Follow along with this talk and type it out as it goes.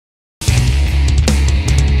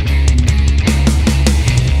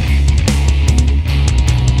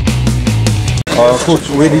Coach,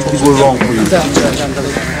 where did it go wrong for you?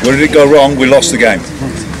 Where did it go wrong? We lost the game.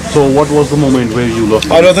 So what was the moment where you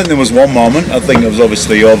lost? I don't think there was one moment. I think it was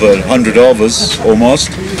obviously over 100 overs almost.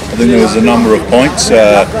 I think there was a number of points.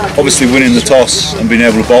 Obviously winning the toss and being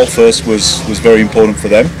able to bowl first was very important for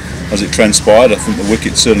them as it transpired. I think the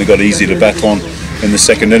wicket certainly got easy to bat on in the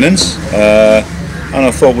second innings. And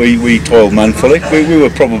I thought we toiled manfully. We were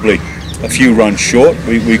probably a few runs short.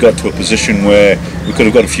 We got to a position where we could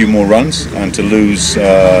have got a few more runs, and to lose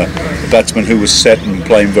a batsman who was set and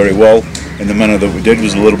playing very well in the manner that we did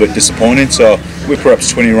was a little bit disappointing. So we're perhaps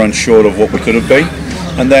 20 runs short of what we could have been.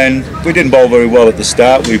 And then we didn't bowl very well at the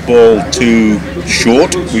start. We bowled too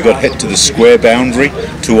short. We got hit to the square boundary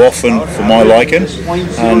too often for my liking,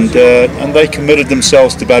 and they committed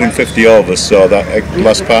themselves to batting 50 overs. So that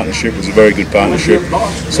last partnership was a very good partnership.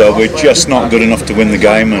 So we're just not good enough to win the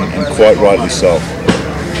game, and quite rightly so.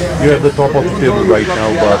 You're at the top of the table right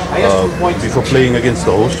now, but before playing against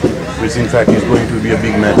the host, which in fact is going to be a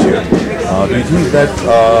big match here, do you think that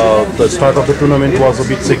the start of the tournament was a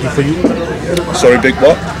bit shaky for you? Sorry, big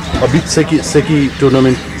what? A bit shaky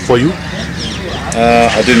tournament for you?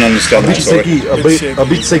 I didn't understand that. Sorry. A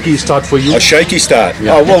bit shaky start for you. A shaky start.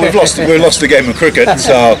 Yeah. Oh well, we lost a game of cricket,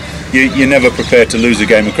 so you're never prepared to lose a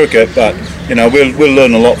game of cricket. But you know, we'll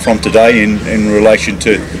learn a lot from today in relation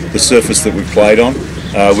to the surface that we played on.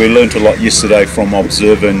 We learnt a lot yesterday from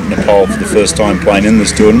observing Nepal for the first time playing in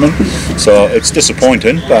this tournament. So it's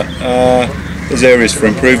disappointing, but there's areas for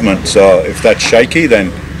improvement. So if that's shaky,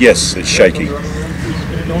 then yes, it's shaky.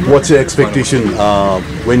 What's your expectation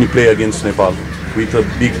when you play against Nepal with a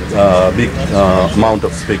big amount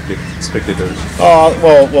of spectators?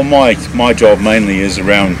 Well, my job mainly is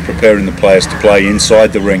around preparing the players to play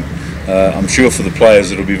inside the ring. I'm sure for the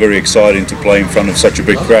players it'll be very exciting to play in front of such a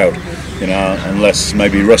big crowd. You know, unless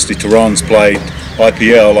maybe Rusty Tehran's played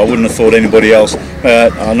IPL, I wouldn't have thought anybody else.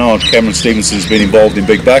 I know Cameron Stevenson's been involved in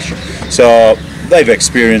Big Bash, so they've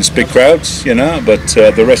experienced big crowds, you know, but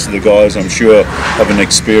the rest of the guys, I'm sure, haven't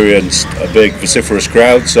experienced a big vociferous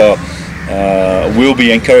crowd, so we'll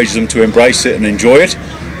be encouraging them to embrace it and enjoy it.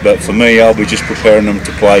 But for me, I'll be just preparing them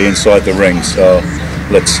to play inside the ring, so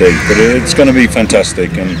let's see. But it's going to be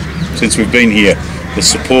fantastic, and since we've been here, the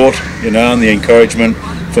support, you know, and the encouragement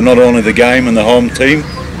for not only the game and the home team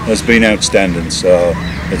has been outstanding, so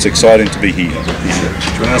it's exciting to be here. Do you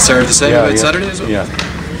want to ask Saurabh the same about Saturday as well? Yeah.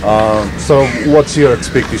 So what's your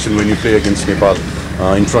expectation when you play against Nepal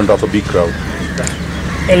in front of a big crowd?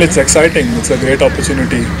 Well, it's exciting. It's a great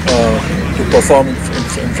opportunity to perform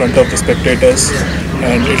in front of the spectators,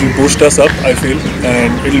 and it will boost us up, I feel,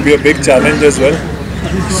 and it will be a big challenge as well.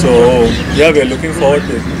 So yeah, we're looking forward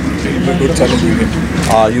to it. It will be a good challenge again.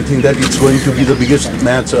 You think that it's going to be the biggest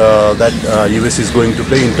match that US is going to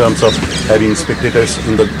play in terms of having spectators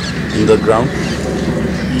in the ground?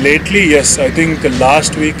 Lately, yes. I think the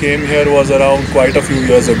last we came here was around quite a few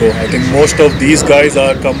years ago. I think most of these guys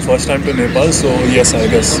are come first time to Nepal, so yes, I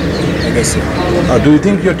guess so. Do you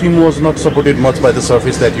think your team was not supported much by the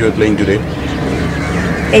surface that you were playing today?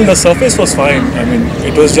 Well, the surface was fine. I mean,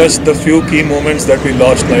 it was just the few key moments that we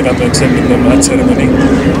lost, like I mentioned in the match ceremony.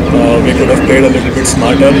 We could have played a little bit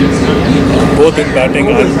smarter, both in batting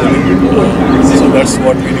and bowling. So that's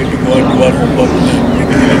what we need to go and do our homework, and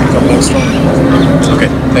we need to come back strong. Okay,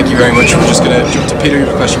 thank you very much. We're just going to jump to Peter. You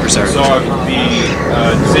have a question for Sarah. So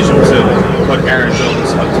the decision to put Aaron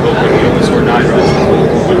Jones up to open, he only scored 9 runs in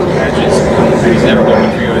 2 matches, and he's never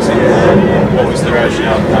opened for US. What was the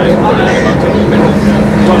rationale behind putting him up to open?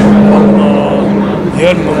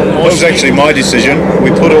 That was actually my decision. We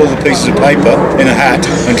put all the pieces of paper in a hat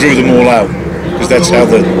and drew them all out, because that's how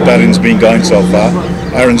the batting's been going so far.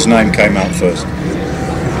 Aaron's name came out first.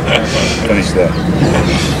 Finish there.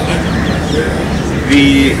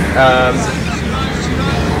 The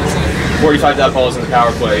 45 dot balls in the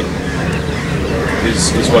power play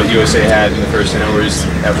is what USA had in the first 10 overs.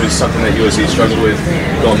 That was something that USA struggled with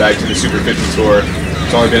going back to the Super 50 tour.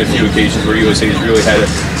 There's only been a few occasions where USA has really had a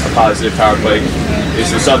positive power play.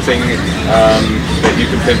 Is there something that you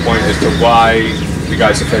can pinpoint as to why the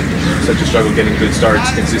guys have had such a struggle getting good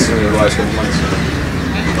starts consistently over the last couple months?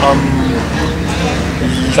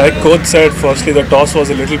 Like Coach said, firstly the toss was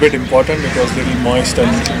a little bit important. It was a little moist,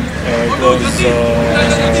 and it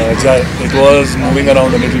was moving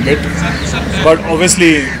around a little bit. But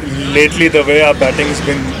obviously lately the way our batting has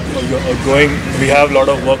been going, we have a lot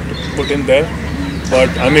of work to put in there. But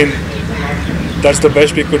I mean, that's the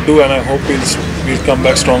best we could do, and I hope we'll come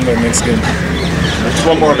back stronger next game. Just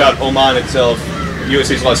one more about Oman itself.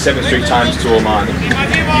 USA's lost 7 straight times to Oman.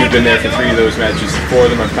 You've been there for 3 of those matches. 4 of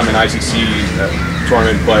them have come in ICC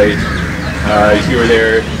tournament play. You were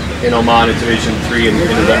there in Oman in Division 3 in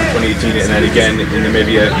November 2018, and then again in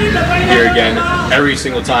Namibia here again. Every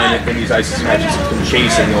single time in these ICC matches, it's been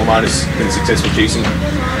chasing. Oman has been successful chasing.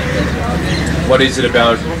 What is it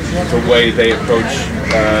about the way they approach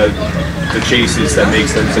the chases that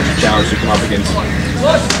makes them such a challenge to come up against?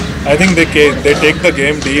 I think they take the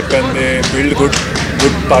game deep and they build good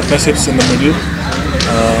partnerships in the middle.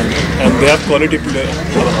 And they have quality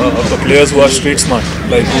players who are street smart,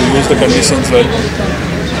 like who use the conditions well.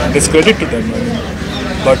 And it's credit to them. I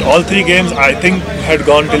mean. But all 3 games, I think, had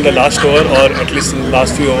gone till the last over, or at least the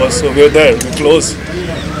last few overs. So we're there, we're close.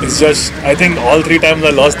 It's just, I think all 3 times I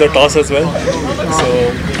lost the toss as well.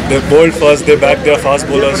 So they bowled first, they backed their fast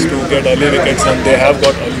bowlers to get early wickets, and they have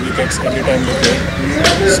got early wickets every time they play.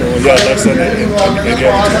 So yeah, that's an area which we can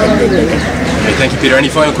get better. Hey, thank you, Peter. Any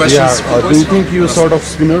final questions? Yeah, do you think you sort of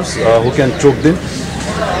spinners who can choke them?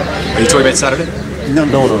 Are you talking about Saturday? No,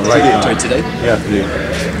 right now. Talking today? Yeah, today.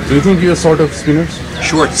 Do you think you're sort of spinners?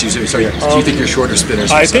 Shorts, sorry. Do you think you're shorter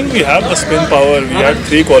spinners? I think we have the spin power. We had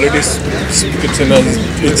 3 quality spinners.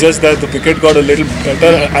 It's just that the wicket got a little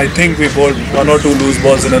better. I think we bowled 1 or 2 loose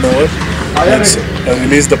balls in an over, which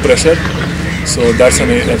released the pressure. So that's an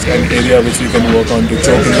area which we can work on to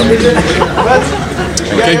choke in the middle.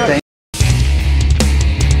 Okay.